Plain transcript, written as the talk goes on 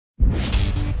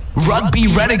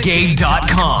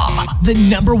RugbyRenegade.com, the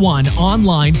 #1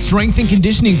 online strength and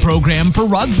conditioning program for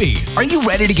rugby. Are you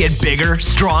ready to get bigger,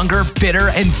 stronger, fitter,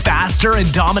 and faster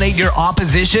and dominate your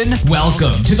opposition?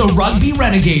 Welcome to the Rugby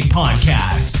Renegade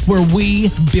podcast, where we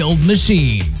build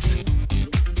machines.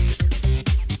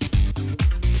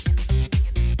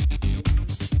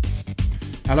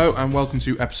 Hello and welcome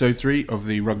to episode 3 of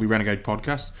the Rugby Renegade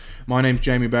podcast. My name's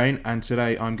Jamie Bain and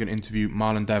today I'm going to interview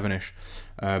Marlon Devonish,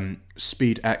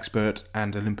 speed expert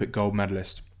and Olympic gold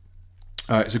medalist.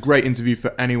 It's a great interview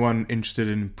for anyone interested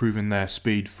in improving their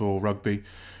speed for rugby.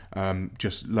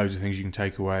 Just loads of things you can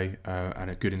take away and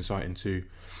a good insight into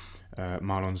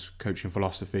Marlon's coaching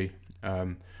philosophy.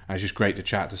 And it's just great to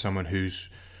chat to someone who's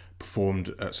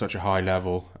performed at such a high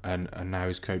level and now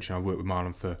is coaching. I've worked with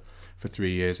Marlon for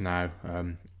 3 years now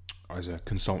as a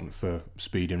consultant for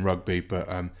speed in rugby, but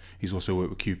he's also worked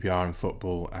with QPR in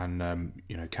football and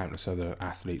countless other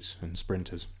athletes and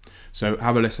sprinters. So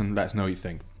have a listen, let us know what you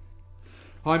think.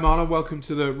 Hi Marlon, welcome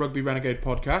to the Rugby Renegade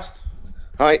podcast.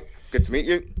 Hi, good to meet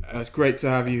you. It's great to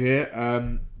have you here.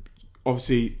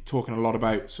 Obviously talking a lot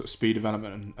about sort of speed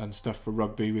development and stuff for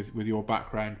rugby with your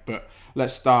background, but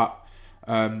let's start.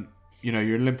 You're an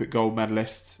Olympic gold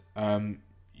medalist.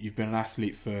 You've been an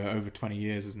athlete for over 20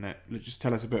 years, isn't it? Just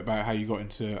tell us a bit about how you got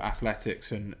into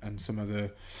athletics and some of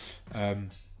the,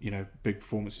 big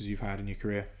performances you've had in your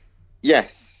career.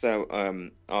 Yes, so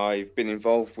I've been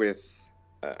involved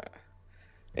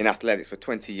in athletics for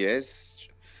 20 years.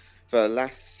 For the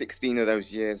last 16 of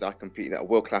those years, I competed at a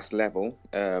world-class level,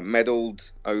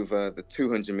 medalled over the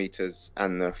 200 metres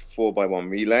and the 4x1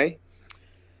 relay.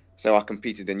 So I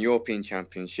competed in European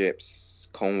Championships,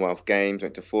 Commonwealth Games,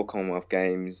 went to 4 Commonwealth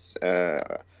Games.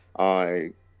 I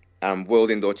am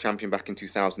World Indoor Champion back in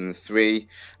 2003.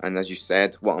 And as you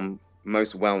said, what I'm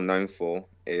most well known for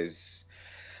is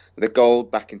the gold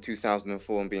back in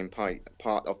 2004 and being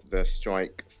part of the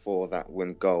strike for that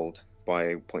win gold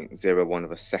by 0.01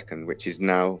 of a second, which is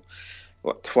now,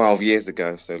 12 years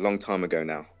ago. So a long time ago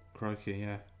now. Crikey,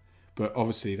 yeah. But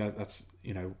obviously that's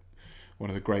one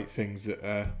of the great things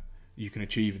that you can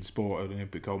achieve in sport, an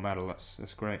Olympic gold medal.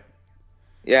 That's great.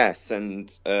 Yes,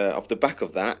 and off the back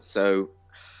of that, so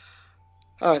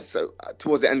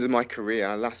towards the end of my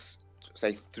career, last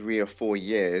say 3 or 4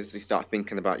 years, you start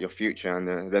thinking about your future,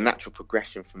 and the natural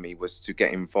progression for me was to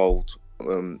get involved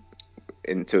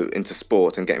into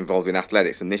sport and get involved in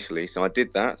athletics initially. So I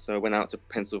did that. So I went out to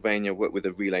Pennsylvania, worked with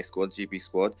a relay squad, GB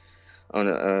squad, on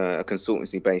a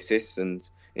consultancy basis, and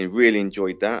really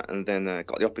enjoyed that. And then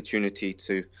got the opportunity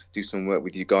to do some work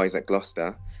with you guys at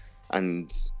Gloucester, and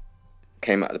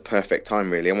came at the perfect time,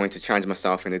 really. I wanted to challenge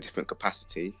myself in a different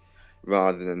capacity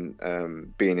rather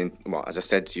than being in, as I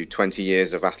said to you, 20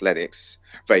 years of athletics.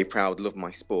 Very proud, love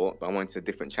my sport, but I wanted a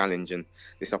different challenge, and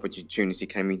this opportunity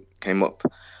came up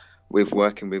with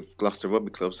working with Gloucester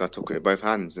Rugby Club, so I took it with both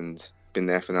hands and been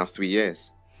there for now 3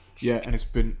 years. Yeah, and it's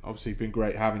been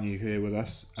great having you here with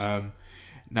us.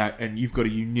 Now, and you've got a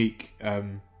unique,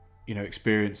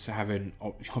 experience having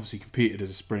obviously competed as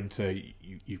a sprinter.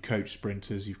 You've coached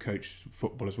sprinters, you've coached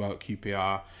football as well at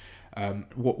QPR.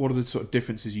 What are the sort of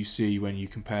differences you see when you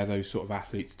compare those sort of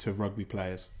athletes to rugby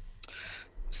players?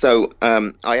 So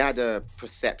I had a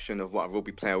perception of what a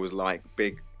rugby player was like: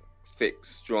 big, thick,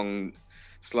 strong,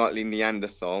 slightly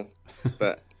Neanderthal,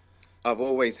 but I've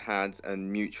always had a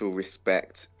mutual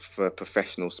respect for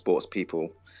professional sports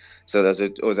people. So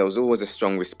there was always a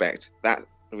strong respect. That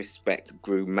respect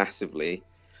grew massively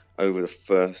over the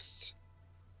first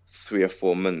 3 or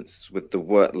 4 months with the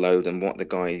workload and what the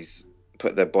guys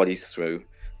put their bodies through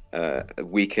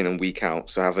week in and week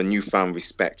out. So I have a newfound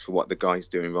respect for what the guys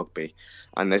do in rugby.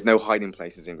 And there's no hiding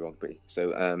places in rugby.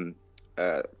 So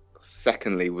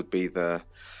secondly would be the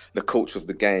culture of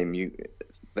the game.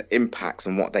 The impacts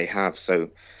and what they have.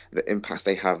 So the impacts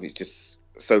they have is just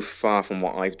so far from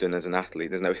what I've done as an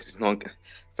athlete.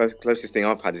 The closest thing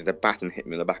I've had is the bat and hit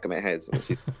me in the back of my head,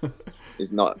 which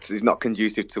is not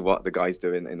conducive to what the guys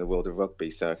do in the world of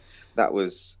rugby. So that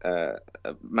was a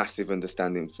massive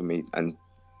understanding for me, and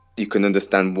you can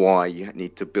understand why you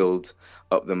need to build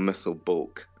up the muscle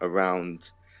bulk around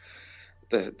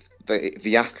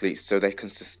the athletes so they can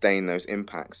sustain those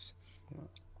impacts.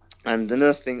 And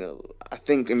another thing, I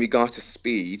think, in regard to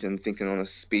speed and thinking on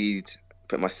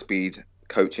put my speed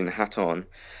coaching hat on,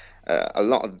 a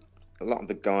lot of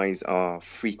the guys are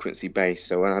frequency based.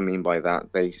 So what I mean by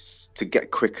that, to get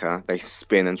quicker, they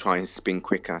spin and try and spin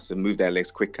quicker, so move their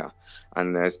legs quicker.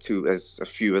 And there's a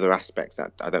few other aspects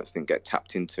that I don't think get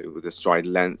tapped into, with the stride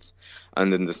length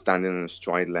and understanding of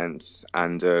stride length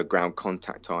and ground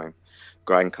contact time.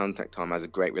 ground contact time has a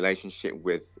great relationship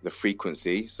with the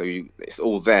frequency. So it's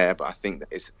all there, but I think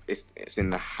that it's in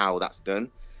the how that's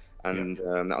done. And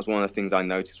that was one of the things I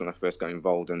noticed when I first got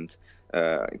involved. And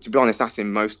to be honest, that's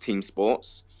in most team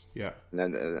sports. Yeah.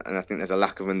 And I think there's a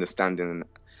lack of understanding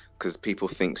because people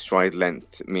think stride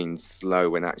length means slow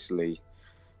when actually,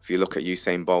 if you look at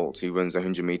Usain Bolt, who runs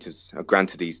 100 meters,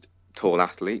 granted he's a tall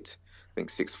athlete, I think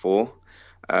 6'4".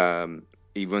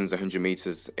 He runs 100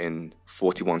 meters in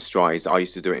 41 strides. I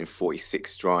used to do it in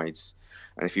 46 strides.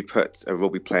 And if you put a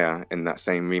rugby player in that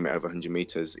same remit over 100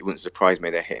 meters, it wouldn't surprise me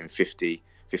they're hitting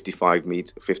 55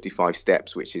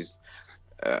 steps, which is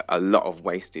a lot of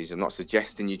wastage. I'm not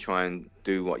suggesting you try and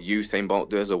do what Usain Bolt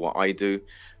does or what I do,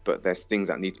 but there's things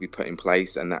that need to be put in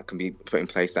place, and that can be put in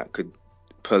place that could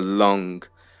prolong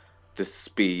the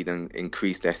speed and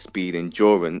increase their speed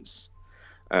endurance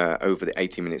over the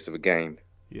 80 minutes of a game.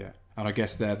 Yeah. And I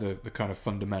guess they're the kind of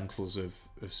fundamentals of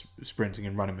sprinting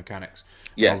and running mechanics.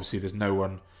 Yeah. And obviously, there's no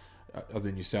one other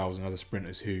than yourselves and other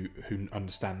sprinters who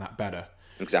understand that better.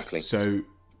 Exactly. So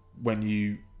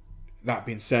that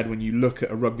being said, when you look at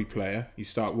a rugby player, you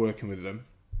start working with them,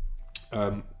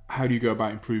 how do you go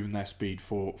about improving their speed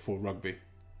for rugby?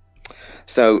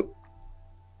 So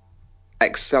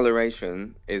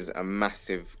acceleration is a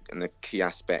massive and a key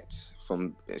aspect.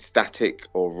 From static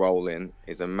or rolling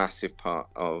is a massive part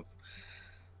of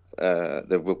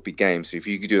the rugby game. So if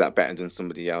you could do that better than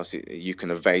somebody else, you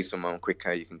can evade someone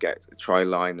quicker, you can get a try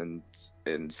line,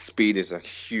 and speed is a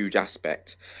huge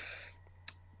aspect.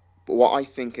 But what I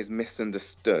think is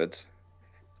misunderstood,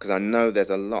 because I know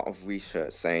there's a lot of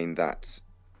research saying that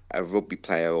a rugby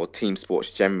player or team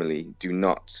sports generally do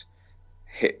not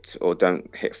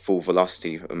don't hit full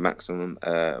velocity or maximum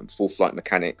full flight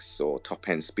mechanics or top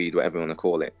end speed, whatever you want to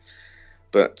call it.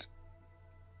 But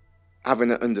having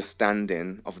an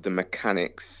understanding of the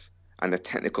mechanics and the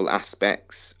technical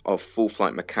aspects of full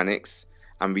flight mechanics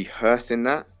and rehearsing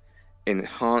that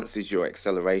enhances your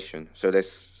acceleration. So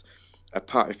there's a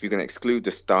part, if you're going to exclude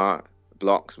the start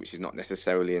blocks, which is not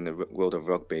necessarily in the world of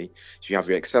rugby, so you have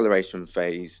your acceleration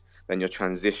phase, then your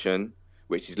transition,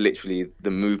 which is literally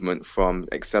the movement from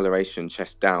acceleration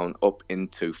chest down up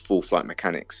into full flight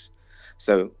mechanics.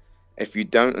 So if you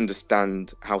don't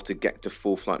understand how to get to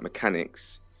full flight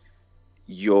mechanics,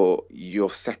 you're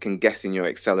second guessing your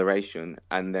acceleration,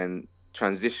 and then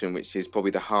transition, which is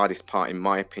probably the hardest part in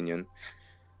my opinion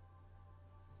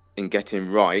in getting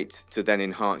right to then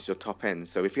enhance your top end.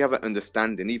 So if you have an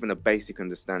understanding, even a basic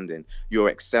understanding, your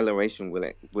acceleration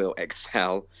will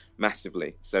excel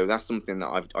massively. So that's something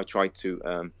that I tried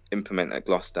to implement at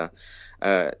Gloucester.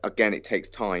 Again, it takes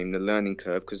time, the learning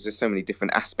curve, because there's so many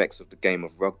different aspects of the game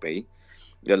of rugby.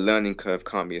 The learning curve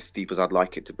can't be as steep as I'd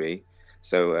like it to be.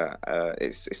 So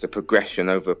it's a progression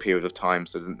over a period of time.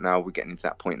 So now we're getting into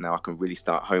that point now I can really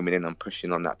start homing in and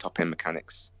pushing on that top end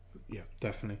mechanics. Yeah,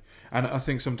 definitely. And I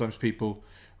think sometimes people,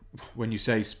 when you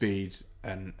say speed,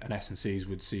 and S&Cs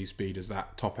would see speed as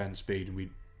that top end speed, and we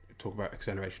talk about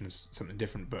acceleration as something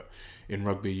different. But in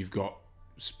rugby, you've got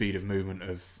speed of movement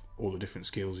of all the different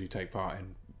skills you take part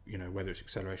in, you know, whether it's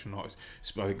acceleration or not.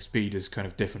 I think speed is kind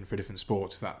of different for different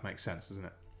sports, if that makes sense, doesn't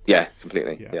it? Yeah,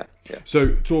 completely. Yeah.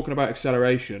 So talking about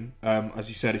acceleration, as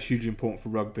you said, it's hugely important for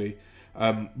rugby.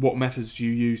 What methods do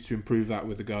you use to improve that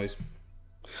with the guys?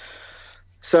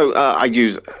 So I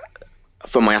use,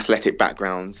 from my athletic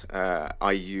background,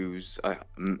 I use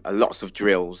lots of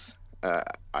drills.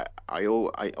 I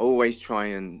always try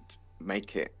and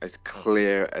make it as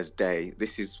clear as day.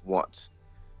 This is what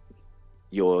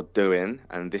you're doing,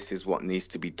 and this is what needs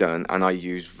to be done. And I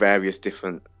use various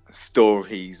different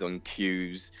stories on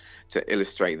cues to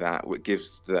illustrate that, which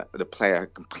gives the player a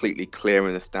completely clear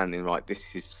understanding. Right,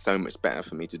 this is so much better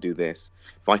for me to do this.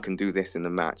 If I can do this in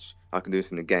the match, I can do this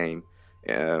in the game.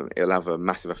 It'll have a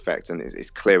massive effect, and it's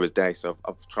clear as day. So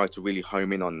I've tried to really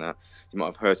home in on that. You might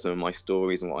have heard some of my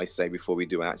stories and what I say before we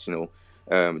do an actual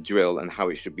drill, and how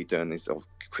it should be done is of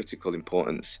critical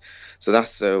importance. So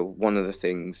that's one of the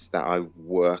things that I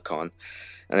work on.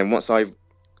 And then once I'm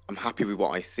happy with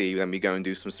what I see, then we go and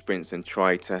do some sprints and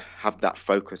try to have that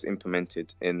focus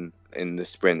implemented in the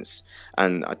sprints.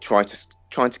 And I try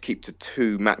to keep to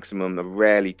 2 maximum. I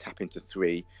rarely tap into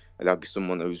 3. That'll be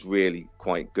someone who's really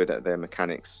quite good at their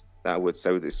mechanics. That would,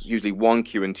 so there's usually 1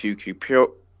 cue and 2 cue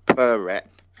per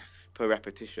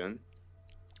repetition,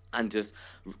 and just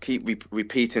keep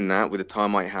repeating that with the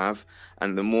time I have.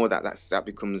 And the more that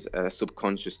becomes a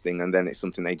subconscious thing, and then it's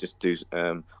something they just do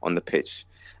on the pitch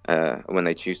when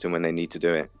they choose to, when they need to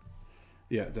do it.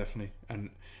 Yeah, definitely.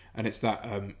 And it's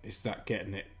that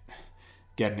getting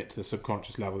getting it to the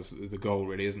subconscious level is the goal,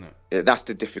 really, isn't it? That's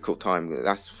the difficult time.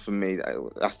 That's for me.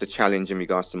 That's the challenge in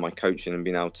regards to my coaching and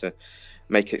being able to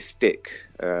make it stick.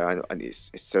 And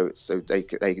it's so they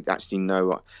actually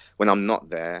know when I'm not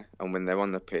there and when they're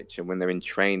on the pitch and when they're in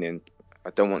training.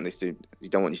 You don't want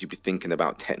you to be thinking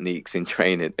about techniques in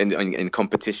training in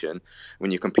competition. When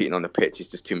you're competing on the pitch, it's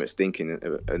just too much thinking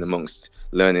and amongst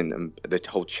learning the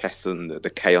whole chess and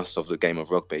the chaos of the game of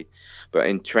rugby. But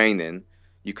in training,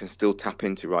 you can still tap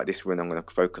into, right, this run I'm going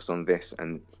to focus on this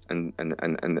and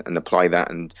apply that,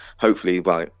 and hopefully,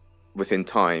 within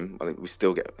time, we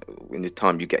still get in the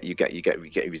time you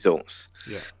get results.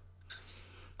 Yeah.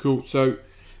 Cool. So,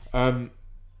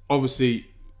 obviously,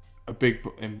 a big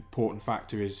important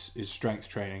factor is strength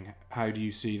training. How do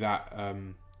you see that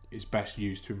is best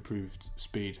used to improve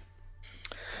speed?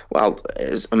 Well,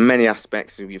 there's many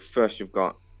aspects. You've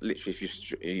got literally,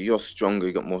 if you're stronger,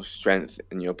 you've got more strength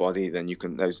in your body, then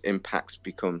those impacts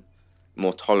become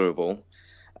more tolerable.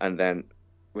 And then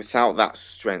without that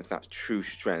strength, that true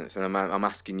strength, and I'm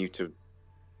asking you to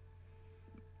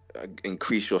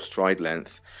increase your stride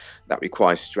length, that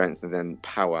requires strength and then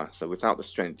power. So without the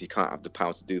strength, you can't have the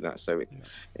power to do that. So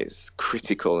it's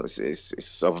critical.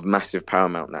 It's of massive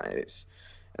paramount that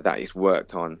it's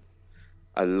worked on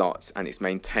a lot, and it's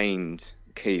maintained.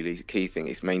 Key thing,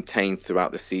 it's maintained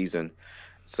throughout the season.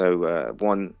 So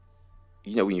when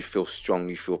you feel strong,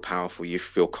 you feel powerful, you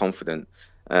feel confident.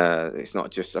 It's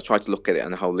not just, I try to look at it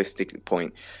on a holistic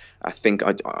point. I think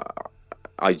I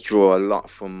draw a lot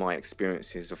from my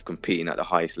experiences of competing at the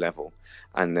highest level,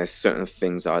 and there's certain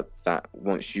things that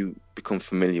once you become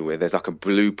familiar with, there's like a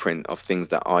blueprint of things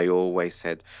that I always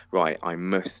said, right, I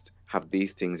must have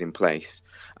these things in place,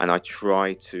 and I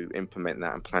try to implement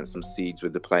that and plant some seeds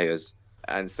with the players.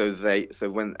 And so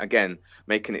when, again,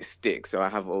 making it stick. So I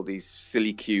have all these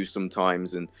silly cues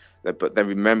sometimes, but they're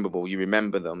memorable. You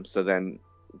remember them. So then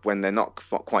when they're not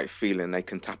quite feeling, they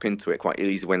can tap into it quite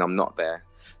easily when I'm not there.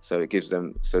 So it gives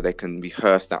them, so they can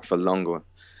rehearse that for longer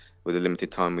with the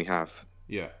limited time we have.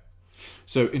 Yeah.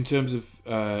 So in terms of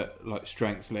like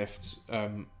strength lifts,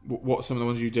 what are some of the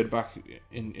ones you did back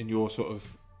in your sort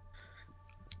of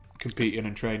competing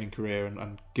and training career,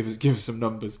 and give us some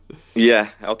numbers? Yeah,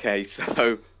 okay.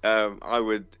 So I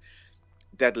would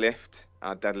deadlift.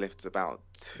 I deadlift about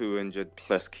 200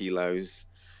 plus kilos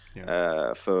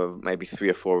for maybe 3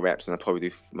 or 4 reps, and I'd probably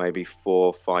do maybe 4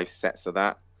 or 5 sets of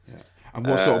that. Yeah. And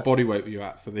what sort of body weight were you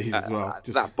at for these as well?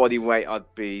 That body weight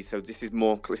I'd be, so this is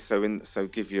more, so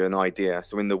give you an idea.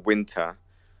 So in the winter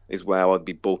is where I'd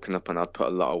be bulking up, and I'd put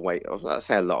a lot of weight, let's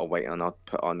say a lot of weight, and I'd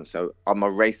put on. So my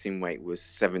racing weight was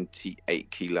 78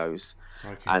 kilos,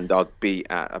 okay, and I'd be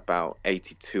at about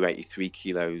 82, 83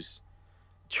 kilos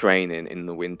training in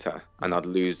the winter, and I'd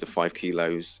lose the 5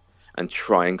 kilos and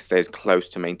try and stay as close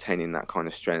to maintaining that kind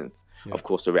of strength. Yeah. Of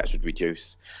course, the reps would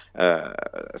reduce.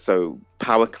 So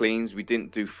power cleans, we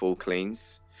didn't do full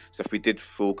cleans. So if we did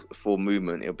full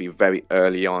movement, it'll be very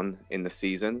early on in the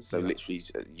season. So literally,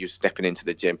 you're stepping into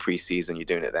the gym pre-season, you're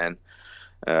doing it then.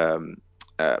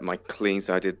 My cleans,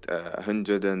 so I did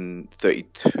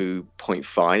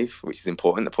 132.5, which is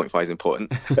important. The 0.5 is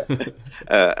important.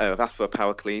 That's for a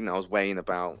power clean. I was weighing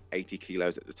about 80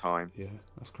 kilos at the time. Yeah,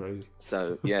 that's crazy.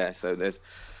 So so there's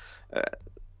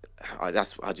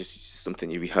that's just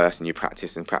something you rehearse and you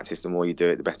practice and practice. The more you do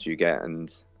it, the better you get.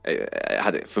 And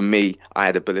for me, I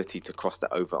had ability to cross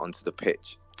that over onto the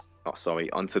pitch. Oh,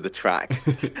 sorry, onto the track.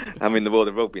 I'm in the world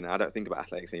of rugby now. I don't think about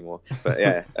athletics anymore. But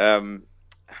yeah,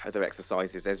 other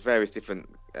exercises. There's various different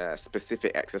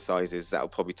specific exercises that will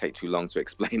probably take too long to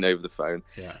explain over the phone.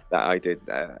 Yeah. That I did,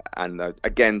 and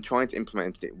again, trying to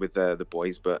implement it with the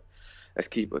boys, but let's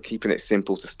keeping it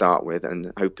simple to start with,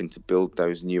 and hoping to build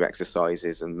those new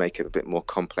exercises and make it a bit more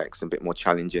complex and a bit more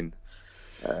challenging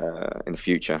in the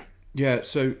future. Yeah,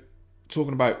 so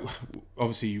talking about,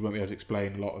 obviously you won't be able to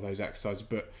explain a lot of those exercises,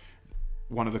 but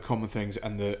one of the common things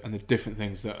and the different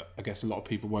things that I guess a lot of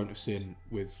people won't have seen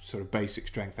with sort of basic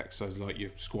strength exercises like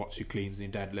your squats, your cleans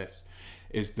and your deadlifts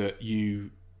is that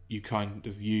you kind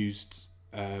of used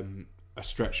a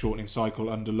stretch shortening cycle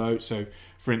under load. So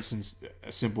for instance,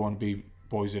 a simple one would be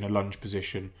boys in a lunge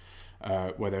position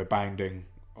where they were bounding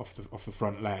off the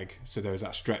front leg, so there was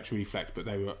that stretch reflex, but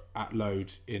they were at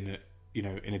load in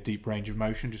a deep range of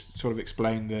motion. Just sort of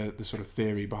explain the sort of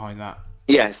theory behind that.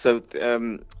 Yeah, so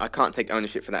I can't take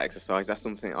ownership for that exercise. That's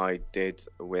something I did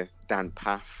with Dan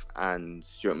Paff and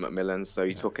Stuart McMillan. So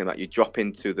you're talking about you drop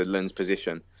into the lunge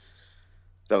position.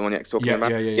 The one you're talking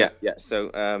about? Yeah.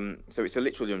 So it's a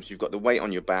literal lunge. You've got the weight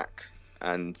on your back,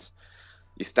 and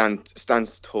you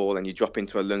stands tall and you drop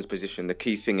into a lunge position. The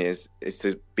key thing is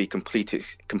to be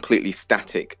completely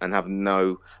static and have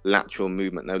no lateral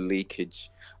movement, no leakage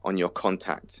on your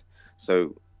contact.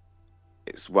 So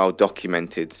it's well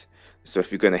documented. So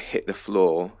if you're going to hit the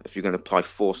floor, if you're going to apply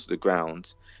force to the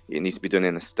ground, it needs to be done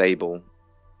in as stable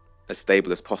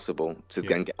as possible to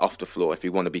then get off the floor if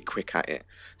you want to be quick at it.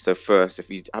 So first,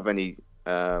 if you have any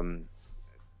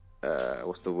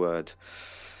what's the word?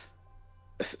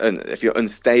 If you're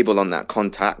unstable on that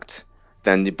contact,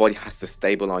 then your body has to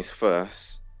stabilize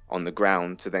first on the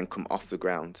ground to then come off the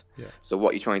ground. Yeah. So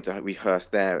what you're trying to rehearse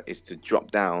there is to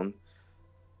drop down.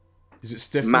 Is it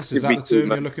stiffness? Is that the term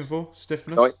you're looking for?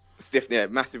 Stiffness? Sorry?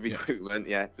 Massive recruitment,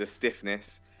 the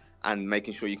stiffness, and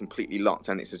making sure you're completely locked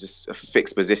and it's just a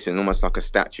fixed position, almost like a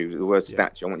statue. The word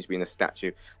statue, I want you to be in a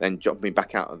statue, then drop me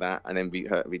back out of that and then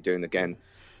redoing again.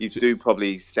 You do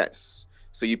probably sets,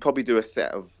 so you probably do a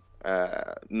set of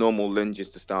normal lunges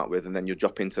to start with, and then you'll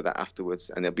drop into that afterwards,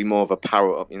 and it'll be more of a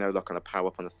power up, like on a power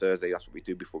up on a Thursday. That's what we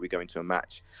do before we go into a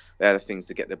match. They're the things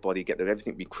to get the body,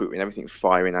 everything recruiting, everything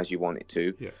firing as you want it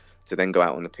to then go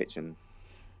out on the pitch and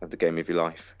have the game of your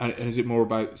life. And is it more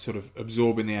about sort of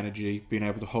absorbing the energy, being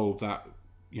able to hold that,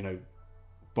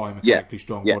 biomechanically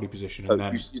strong body position, so and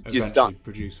then eventually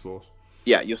produce force?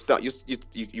 Yeah, you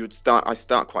would start. I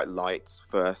start quite light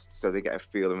first, so they get a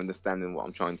feel of understanding what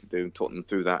I'm trying to do, talk them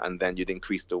through that, and then you'd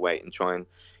increase the weight and try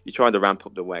to ramp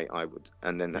up the weight. I would,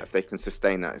 and then if they can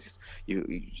sustain that,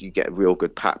 you get a real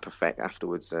good pat effect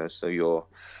afterwards. So your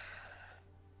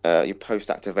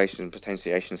post activation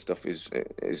potentiation stuff is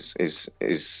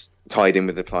tied in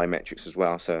with the plyometrics as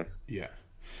well. So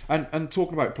and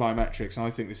talking about plyometrics,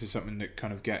 I think this is something that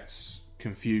kind of gets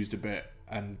confused a bit.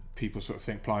 And people sort of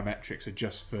think plyometrics are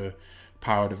just for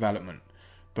power development,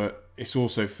 but it's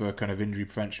also for kind of injury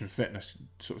prevention and fitness.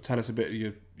 Sort of tell us a bit of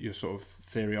your sort of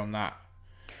theory on that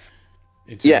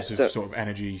in terms of sort of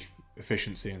energy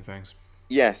efficiency and things.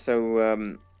 Yeah,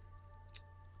 so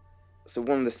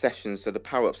one of the sessions, so the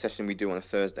power up session we do on a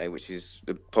Thursday, which is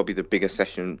probably the biggest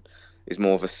session, is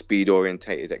more of a speed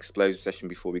orientated explosive session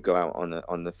before we go out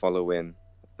on the following.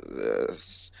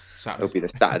 Saturday. It'll be the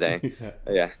Saturday.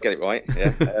 Get it right.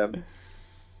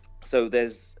 So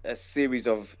there's a series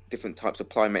of different types of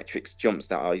plyometrics jumps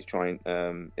that I try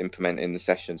and implement in the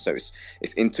session. So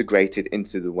it's integrated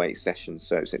into the weight session.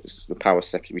 So it's the power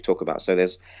session we talk about. So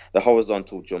there's the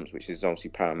horizontal jumps, which is obviously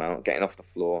paramount, getting off the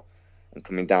floor and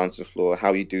coming down to the floor.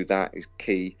 How you do that is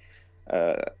key.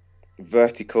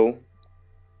 Vertical.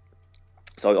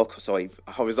 So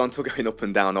horizontal, going up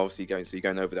and down, obviously you're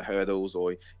going over the hurdles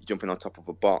or you're jumping on top of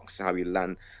a box. How you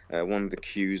land. One of the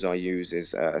cues I use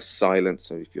is silent.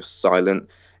 So if you're silent,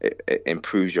 it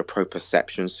improves your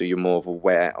proprioception. So you're more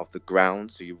aware of the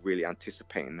ground. So you're really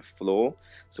anticipating the floor.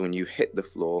 So when you hit the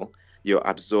floor, you're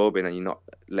absorbing and you're not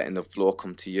letting the floor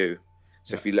come to you.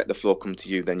 So if you let the floor come to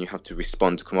you, then you have to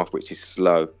respond to come off, which is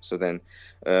slow. So then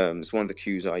it's one of the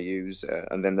cues I use.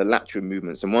 And then the lateral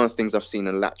movements. And one of the things I've seen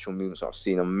in lateral movements, I've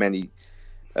seen on many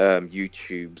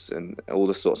YouTubes and all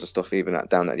the sorts of stuff, even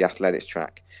down at the athletics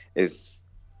track, is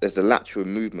there's the lateral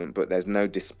movement, but there's no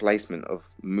displacement of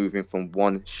moving from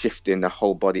one, shifting the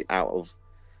whole body out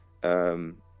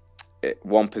of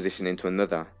one position into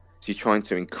another. So you're trying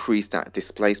to increase that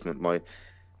displacement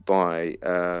by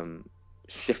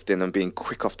shifting and being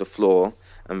quick off the floor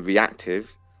and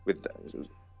reactive.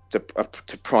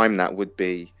 To prime that would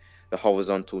be the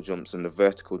horizontal jumps and the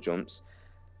vertical jumps,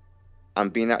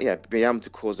 and being able to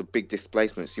cause a big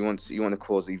displacement. So you want to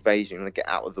cause evasion, you want to get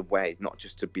out of the way, not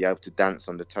just to be able to dance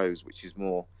on the toes, which is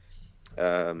more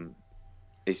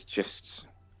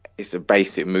it's a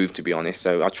basic move, to be honest.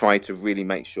 So I try to really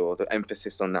make sure the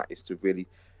emphasis on that is to really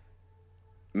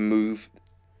move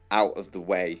out of the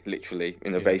way, literally,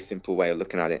 in a very simple way of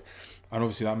looking at it. And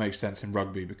obviously that makes sense in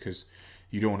rugby because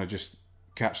you don't want to just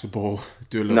catch the ball,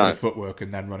 do a little bit of footwork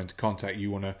and then run into contact.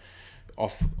 You want to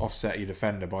offset your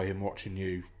defender by him watching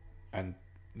you, and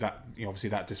that obviously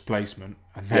that displacement,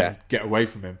 and then get away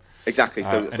from him. Exactly.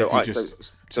 So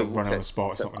run on the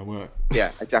spot, it's not going to work.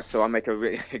 Yeah, exactly. So I make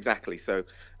exactly. So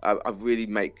I really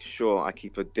make sure I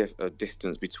keep a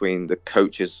distance between the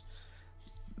coaches.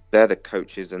 They're the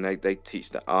coaches, and they teach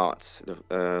the art,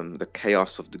 the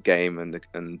chaos of the game,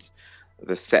 and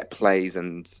the set plays,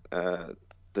 and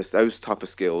those type of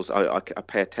skills I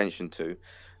pay attention to.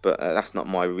 But that's not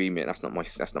my remit. That's not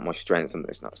my strength, and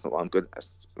that's not what I'm good at.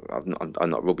 I'm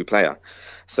not a rugby player,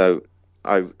 so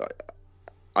I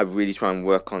really try and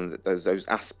work on those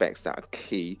aspects that are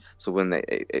key. So when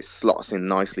it slots in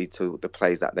nicely to the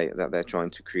plays that they're trying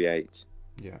to create.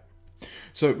 Yeah.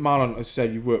 So Marlon, as I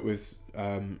said, you've worked with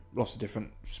lots of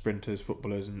different sprinters,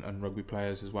 footballers, and rugby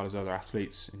players, as well as other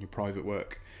athletes in your private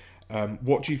work.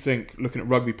 What do you think, looking at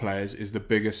rugby players, is the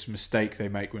biggest mistake they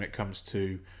make when it comes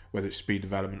to whether it's speed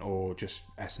development or just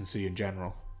S&C in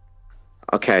general?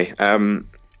 Okay,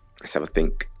 let's have a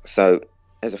think. So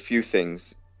there's a few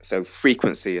things. So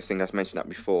frequency, I think I've mentioned that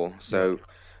before. So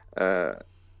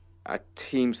a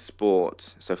team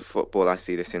sport, so football, I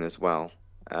see this in as well,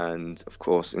 and of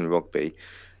course in rugby,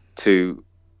 to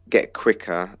get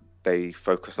quicker, they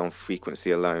focus on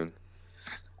frequency alone.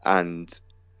 And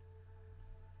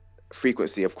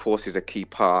frequency, of course, is a key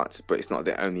part, but it's not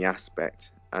the only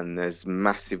aspect. And there's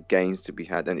massive gains to be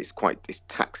had, and it's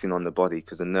taxing on the body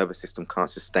because the nervous system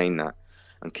can't sustain that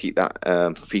and keep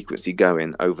that frequency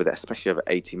going over that, especially over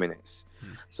 80 minutes.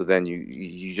 So then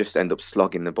you just end up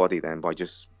slogging the body then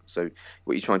so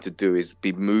what you're trying to do is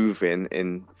be moving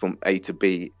in from A to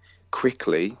B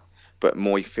quickly, but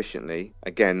more efficiently.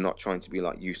 Again, not trying to be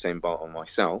like Usain Bolt or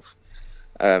myself.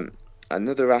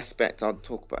 Another aspect I'll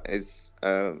talk about is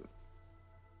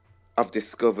I've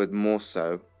discovered more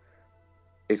so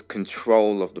is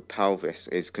control of the pelvis,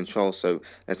 So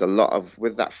there's a lot of,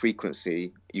 with that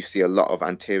frequency, you see a lot of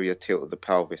anterior tilt of the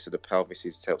pelvis. So the pelvis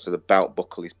is tilt, so the belt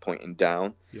buckle is pointing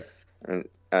down. Yeah. And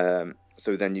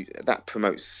so then that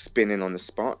promotes spinning on the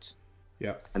spot.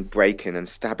 Yeah. And breaking and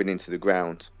stabbing into the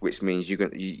ground, which means you're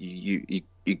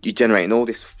generating all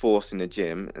this force in the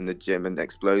gym and the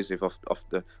explosive off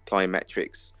the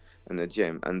plyometrics in the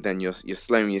gym, and then you're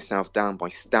slowing yourself down by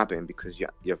stabbing because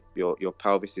your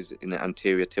pelvis is in an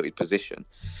anterior tilted position,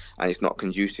 and it's not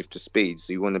conducive to speed.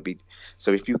 So you want to be,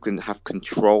 so if you can have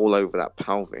control over that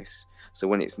pelvis, so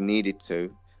when it's needed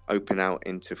to open out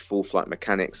into full flight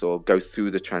mechanics or go through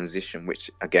the transition,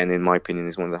 which again in my opinion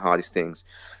is one of the hardest things,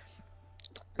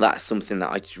 that's something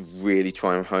that I really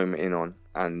try and home in on,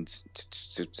 and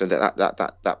so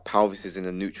that pelvis is in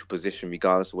a neutral position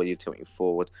regardless of whether you're tilting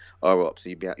forward or up. So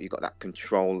you got that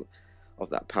control of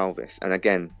that pelvis. And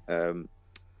again, the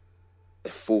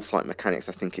full flight mechanics,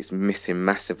 I think it's missing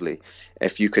massively.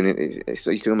 If you can,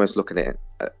 so you can almost look at it.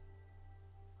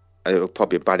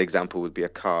 Probably a bad example would be a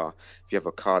car. If you have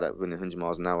a car that runs 100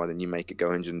 miles an hour, then you make it go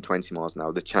 120 miles an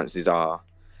hour. The chances are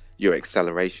your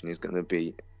acceleration is going to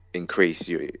be increase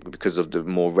because of the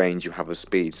more range you have of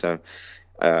speed. So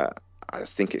I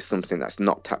think it's something that's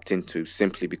not tapped into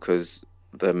simply because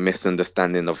the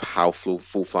misunderstanding of how full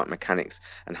flight mechanics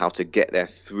and how to get there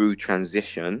through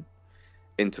transition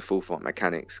into full flight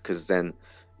mechanics, because then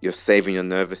you're saving your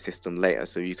nervous system later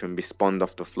so you can respond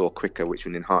off the floor quicker, which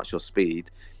will enhance your speed,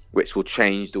 which will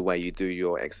change the way you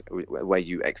do way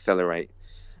you accelerate.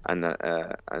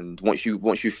 And once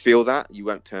you feel that, you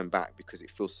won't turn back because it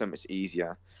feels so much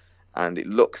easier. And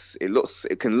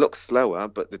it can look slower,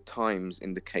 but the times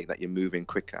indicate that you're moving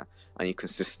quicker, and you can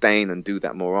sustain and do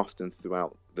that more often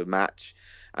throughout the match.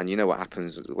 And you know what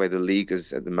happens the way the league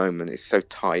is at the moment, it's so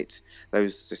tight.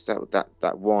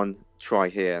 That one try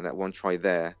here and that one try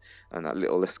there, and that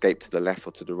little escape to the left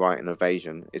or to the right and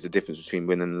evasion is the difference between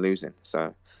winning and losing.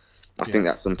 So I think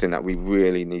that's something that we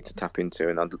really need to tap into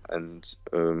and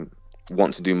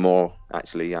want to do more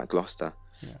actually at Gloucester.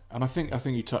 Yeah, and I think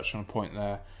you touched on a point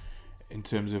there. In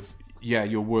terms of,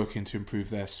 you're working to improve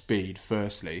their speed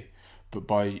firstly, but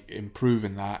by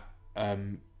improving that,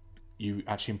 you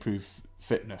actually improve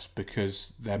fitness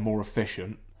because they're more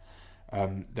efficient.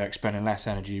 They're expending less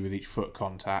energy with each foot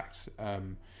contact.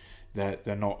 They're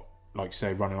not, like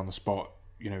say, running on the spot.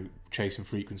 Chasing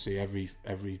frequency.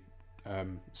 Every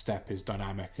step is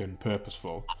dynamic and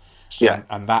purposeful. Yeah,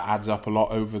 and that adds up a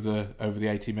lot over the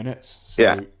 80 minutes.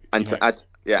 So, to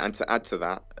add to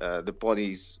that, the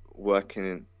body's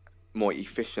working more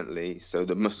efficiently, so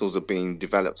the muscles are being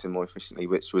developed in more efficiently,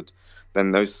 which would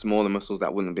then those smaller muscles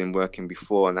that wouldn't have been working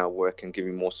before are now working,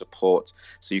 giving more support,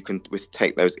 so you can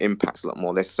take those impacts a lot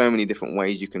more. There's so many different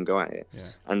ways you can go at it.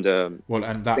 And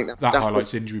that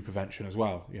highlights injury prevention as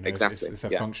well. Exactly. If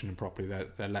they're functioning properly,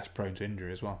 they're less prone to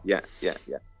injury as well. Yeah.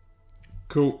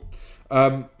 Cool.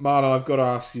 Marlon, I've got to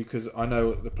ask you, because I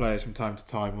know the players from time to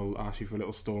time will ask you for a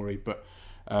little story, but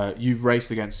you've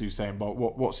raced against Usain Bolt.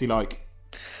 What's he like?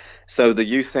 So the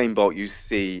Usain Bolt you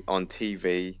see on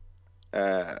TV,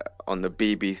 on the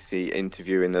BBC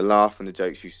interview, and the laugh and the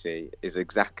jokes you see is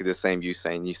exactly the same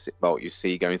Usain Bolt you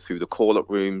see going through the call-up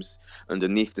rooms,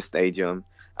 underneath the stadium,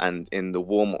 and in the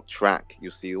warm-up track.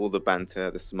 You'll see all the banter,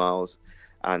 the smiles,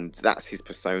 and that's his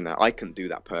persona. I couldn't do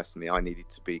that personally. I needed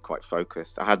to be quite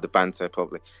focused. I had the banter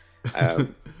probably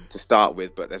to start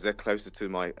with, but as I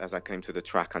came to the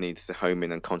track, I needed to home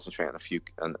in and concentrate on a few,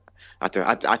 and I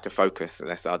had to focus.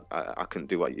 Unless I couldn't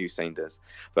do what Usain does.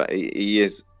 But he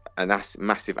is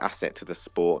massive asset to the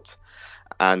sport,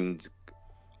 and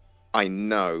I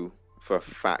know for a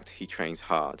fact he trains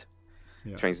hard.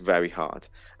 Trains very hard,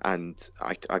 and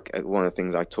I one of the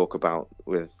things I talk about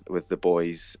with the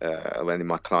boys, and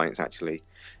my clients actually,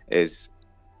 is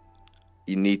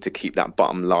you need to keep that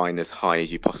bottom line as high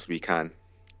as you possibly can.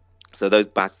 So those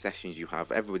bad sessions you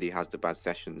have, everybody has the bad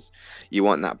sessions. You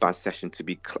want that bad session to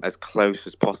be as close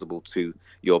as possible to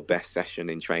your best session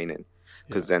in training,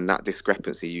 because then that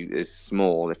discrepancy is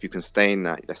small. If you can stay in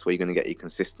that, that's where you're going to get your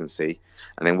consistency.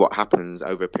 And then what happens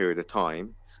over a period of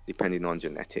time, depending on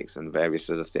genetics and various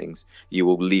other things, you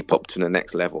will leap up to the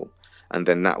next level, and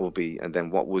then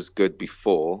what was good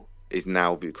before is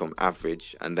now become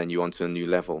average, and then you're onto a new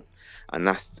level, and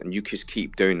you just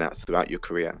keep doing that throughout your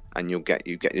career, and you'll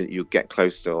get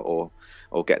closer or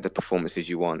get the performances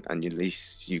you want, and at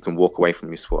least you can walk away from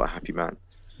your sport a happy man.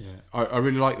 I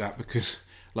really like that, because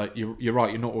like you're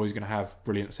right, you're not always going to have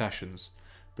brilliant sessions,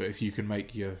 but if you can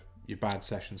make your bad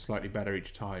sessions slightly better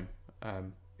each time,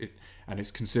 and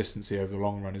it's consistency over the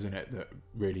long run, isn't it, that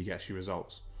really gets you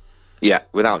results? Yeah,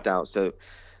 without doubt. So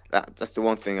that's the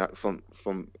one thing from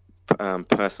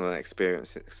personal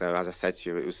experience. So as I said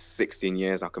to you, it was 16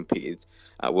 years I competed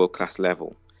at world class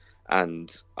level,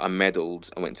 and I medalled.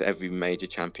 I went to every major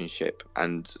championship,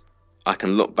 and I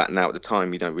can look back now. At the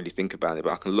time, you don't really think about it,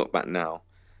 but I can look back now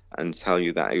and tell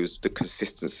you that it was the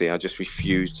consistency. I just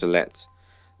refused to let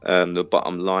the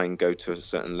bottom line go to a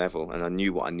certain level, and I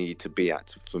knew what I needed to be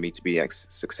at for me to be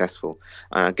successful.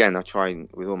 And again, I try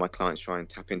with all my clients, try and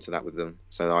tap into that with them,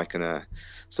 so that I can,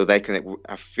 so they can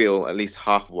feel at least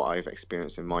half of what I've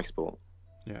experienced in my sport.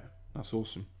 Yeah, that's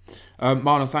awesome.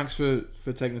 Marlon, thanks for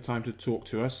taking the time to talk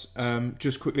to us.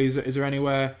 Just quickly, is there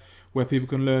anywhere where people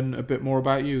can learn a bit more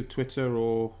about you, Twitter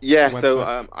or website?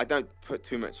 So I don't put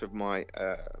too much of my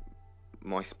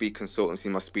my speed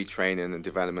consultancy, my speed training and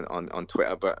development on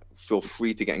Twitter, but feel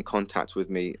free to get in contact with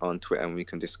me on Twitter and we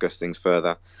can discuss things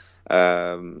further.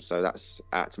 So that's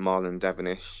at Marlon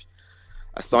Devonish.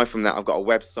 Aside from that, I've got a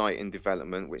website in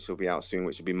development which will be out soon,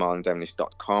 which will be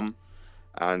marlondevonish.com.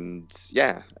 And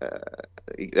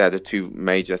they're the two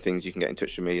major things you can get in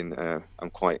touch with me, and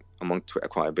I'm on Twitter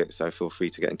quite a bit, so feel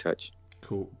free to get in touch.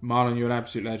 Cool. Marlon, you're an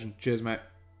absolute legend. Cheers, mate.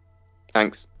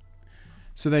 Thanks.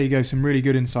 So there you go, some really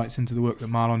good insights into the work that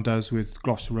Marlon does with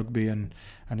Gloucester Rugby and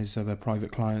his other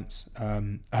private clients.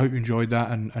 I hope you enjoyed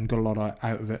that and got a lot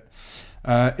out of it.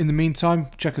 In the meantime,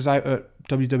 check us out at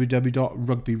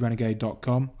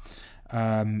www.rugbyrenegade.com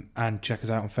and check us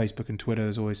out on Facebook and Twitter.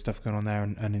 There's always stuff going on there,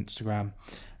 and Instagram.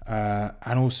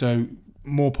 And also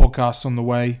more podcasts on the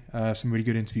way, some really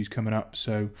good interviews coming up.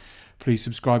 So please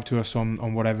subscribe to us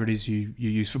on whatever it is you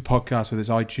use for podcasts, whether it's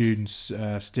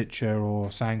iTunes, Stitcher or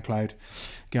SoundCloud.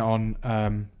 Get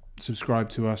on, subscribe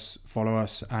to us, follow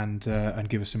us, and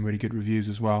give us some really good reviews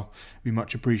as well. Be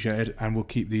much appreciated, and we'll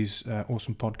keep these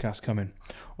awesome podcasts coming.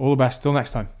 All the best. Till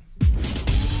next time.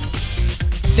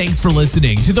 Thanks for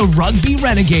listening to the Rugby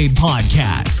Renegade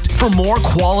podcast. For more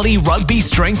quality rugby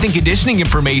strength and conditioning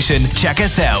information, check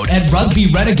us out at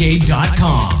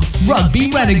rugbyrenegade.com. Rugby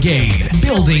Renegade,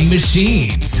 building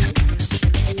machines.